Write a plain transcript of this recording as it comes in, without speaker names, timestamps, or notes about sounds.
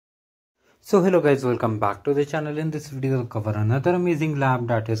So hello guys, welcome back to the channel. In this video I'll cover another amazing lab,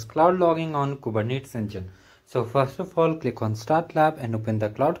 that is cloud logging on Kubernetes engine. So first of all, click on start lab and open the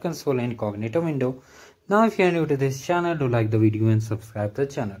cloud console incognito window. Now if you are new to this channel, do like the video and subscribe the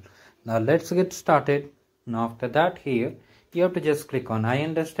channel. Now let's get started. Now after that, here you have to just click on I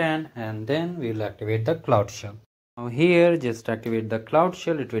understand and then we'll activate the cloud shell. Now here just activate the cloud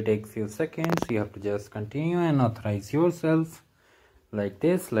shell. It will take few seconds. You have to just continue and authorize yourself like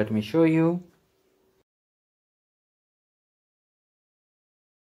this. Let me show you.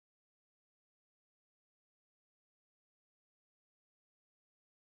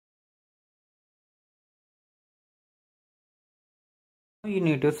 You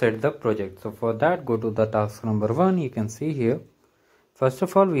need to set the project. So for that, go to the task number 1. You can see here, first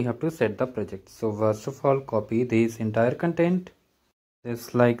of all we have to set the project. So first of all, copy this entire content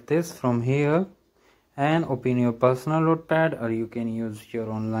just like this from here and open your personal notepad, or you can use your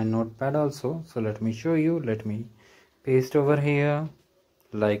online notepad also. So let me show you. Let me paste over here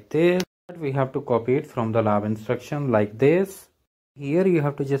like this. We have to copy it from the lab instruction like this. Here you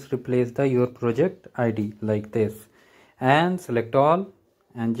have to just replace the your project ID like this and select all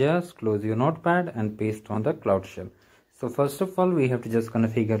and just close your notepad and paste on the cloud shell. So first of all we have to just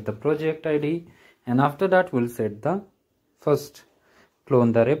configure the project ID, and after that we'll set the first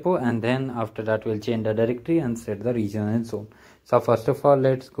clone the repo, and then after that we'll change the directory and set the region and zone. So first of all,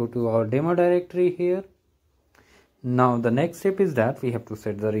 let's go to our demo directory here. Now the next step is that we have to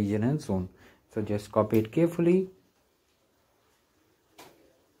set the region and zone. So just copy it carefully.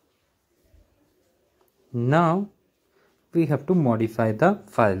 Now we have to modify the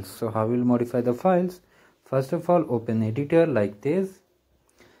files. So how we'll modify the files? First of all, open editor like this.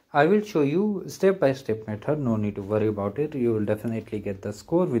 I will show you step-by-step method. No need to worry about it. You will definitely get the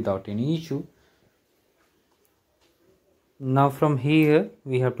score without any issue. Now from here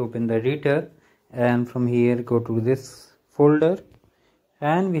we have to open the editor, and from here go to this folder,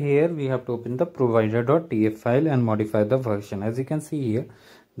 and here we have to open the provider.tf file and modify the version. As you can see here,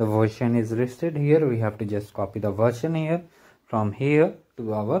 the version is listed here. We have to just copy the version here from here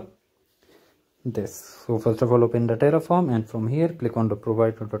to our this. So first of all, open the Terraform, and from here click on the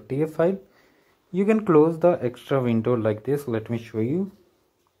provider.tf file. You can close the extra window like this. Let me show you.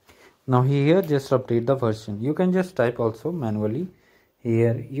 Now here just update the version. You can just type also manually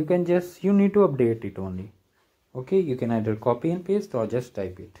here. You need to update it only. Okay, you can either copy and paste or just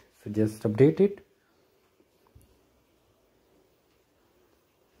type it. So just update it.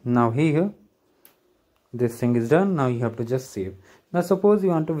 Now here this thing is done. Now you have to just save. Now suppose you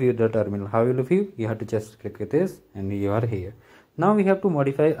want to view the terminal. How will you view? You have to just click this and you are here. Now we have to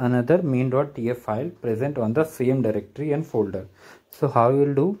modify another main.tf file present on the same directory and folder. So how we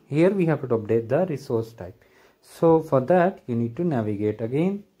will do? Here we have to update the resource type. So for that you need to navigate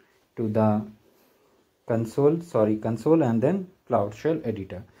again to the console and then cloud shell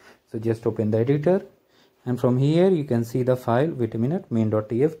editor. So just open the editor, and from here you can see the file. Wait a minute,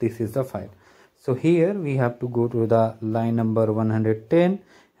 main.tf, this is the file. So here we have to go to the line number 110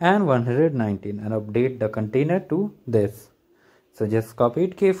 and 119 and update the container to this. So just copy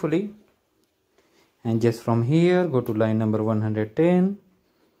it carefully, and just from here go to line number 110.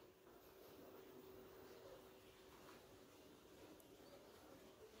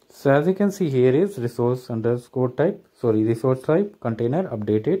 So as you can see, here is resource type container,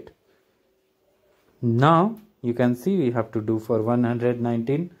 update it. Now you can see we have to do for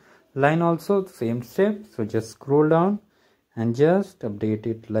 119 line also same step. So just scroll down and just update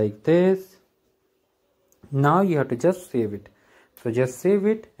it like this. Now you have to just save it. So just save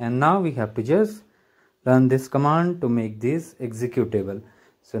it, and now we have to just run this command to make this executable.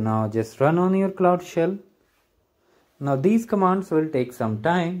 So now just run on your cloud shell. Now these commands will take some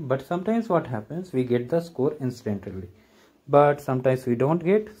time, but sometimes what happens, we get the score instantly, but sometimes we don't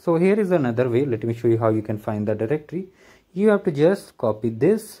get. So here is another way. Let me show you how you can find the directory. You have to just copy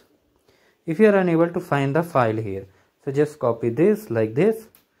this. If you are unable to find the file here, so just copy this like this,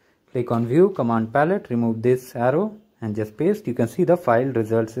 click on view, command palette, remove this arrow and just paste. You can see the file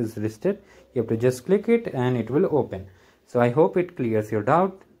results is listed. You have to just click it and it will open. So I hope it clears your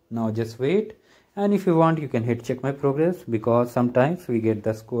doubt. Now just wait, and if you want you can hit check my progress, because sometimes we get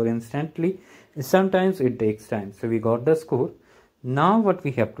the score instantly, sometimes it takes time. So we got the score. Now what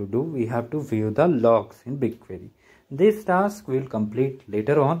we have to do, we have to view the logs in BigQuery. This task will complete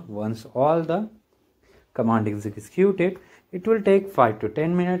later on. Once all the command is executed, it will take 5 to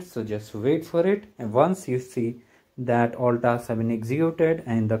 10 minutes. So just wait for it, and once you see that all tasks have been executed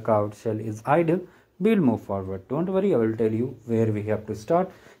and the cloud shell is idle, we'll move forward. Don't worry, I will tell you where we have to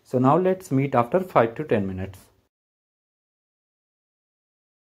start. So now let's meet after 5 to 10 minutes.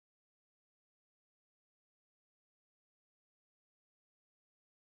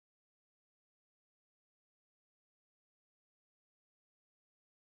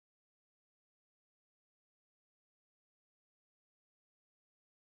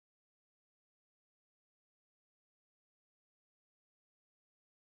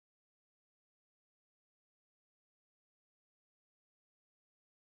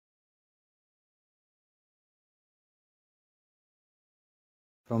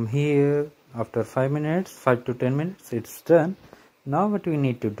 From here, after 5 to 10 minutes, it's done. Now what we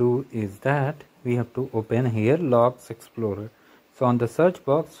need to do is that we have to open here Logs Explorer. So on the search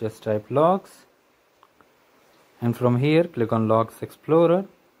box, just type logs, and from here click on Logs Explorer.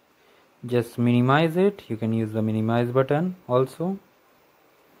 Just minimize it. You can use the minimize button also.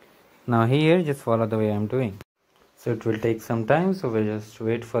 Now here, just follow the way I'm doing. So it will take some time, so we'll just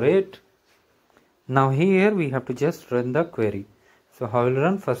wait for it. Now here we have to just run the query. So how will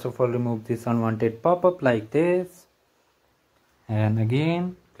run? First of all, remove this unwanted pop-up like this, and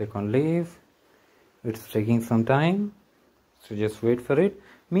again click on leave. It's taking some time, so just wait for it.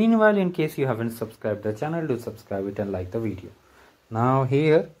 Meanwhile, in case you haven't subscribed the channel, do subscribe it and like the video. Now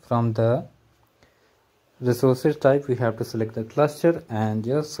here from the resources type, we have to select the cluster and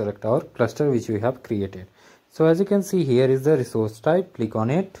just select our cluster which we have created. So as you can see, here is the resource type. Click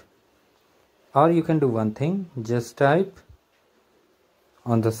on it, or you can do one thing, just type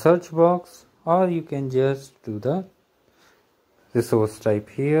on the search box, or you can just do the resource type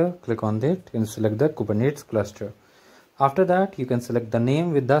here. Click on it and select the Kubernetes cluster. After that, you can select the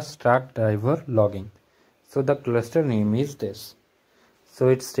name with the stack driver logging. So the cluster name is this. So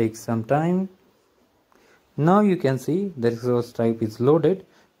it takes some time. Now you can see the resource type is loaded.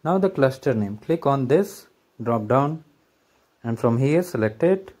 Now the cluster name, click on this drop down, and from here select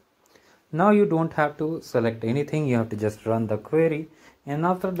it. Now you don't have to select anything, you have to just run the query, and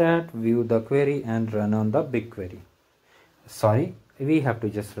after that view the query and run on the BigQuery. Sorry, we have to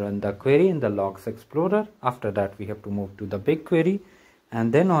just run the query in the Logs Explorer. After that we have to move to the BigQuery,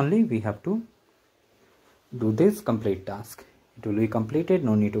 and then only we have to do this complete task. It will be completed,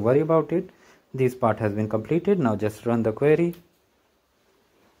 no need to worry about it. This part has been completed. Now just run the query.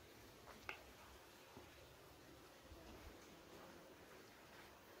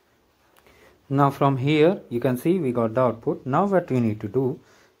 Now from here you can see we got the output. Now what we need to do,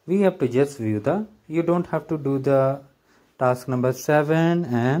 we have to just view the, you don't have to do the task number 7,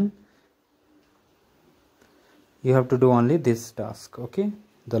 and you have to do only this task, okay,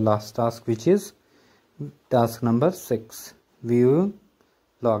 the last task, which is task number 6, view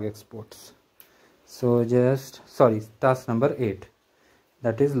log exports. So just, sorry, task number 8,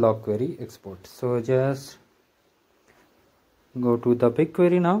 that is log query export. So just go to the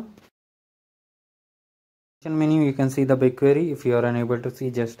BigQuery now. Menu, you can see the BigQuery. If you are unable to see,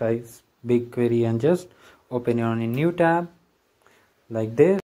 just type BigQuery and just open it on a new tab like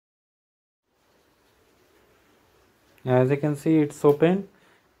this. As you can see, it's open.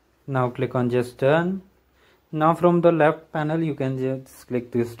 Now click on just done. Now from the left panel you can just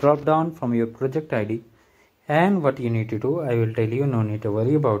click this drop down from your project ID, and what you need to do I will tell you, no need to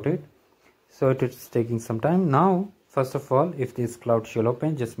worry about it. So it is taking some time. Now first of all, if this cloud shell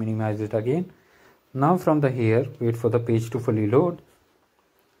open, just minimize it again. Now from the here, wait for the page to fully load.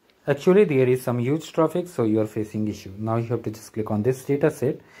 Actually there is some huge traffic, so you are facing issue. Now you have to just click on this data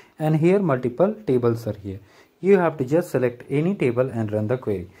set, and here multiple tables are here. You have to just select any table and run the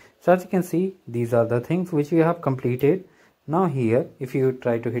query. So as you can see, these are the things which we have completed. Now here, if you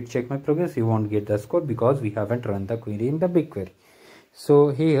try to hit check my progress, you won't get the score because we haven't run the query in the BigQuery. So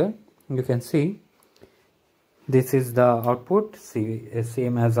here you can see this is the output,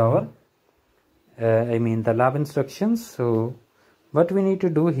 same as our the lab instructions. So what we need to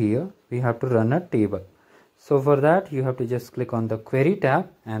do here, we have to run a table. So for that you have to just click on the query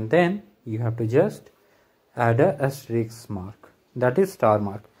tab, and then you have to just add a asterisk mark, that is star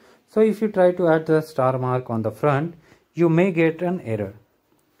mark. So if you try to add the star mark on the front, you may get an error.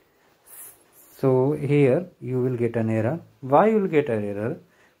 So here you will get an error. Why you will get an error?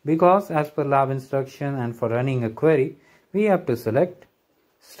 Because as per lab instruction and for running a query, we have to select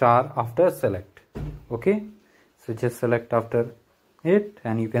star after select. Okay, so just select after it,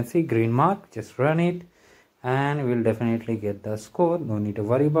 and you can see green mark. Just run it and we will definitely get the score, no need to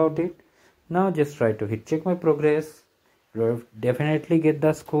worry about it. Now just try to hit check my progress, you will definitely get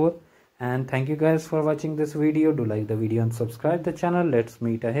the score. And thank you guys for watching this video. Do like the video and subscribe the channel. Let's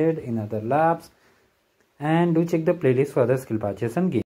meet ahead in other labs, and do check the playlist for the skill patches and games.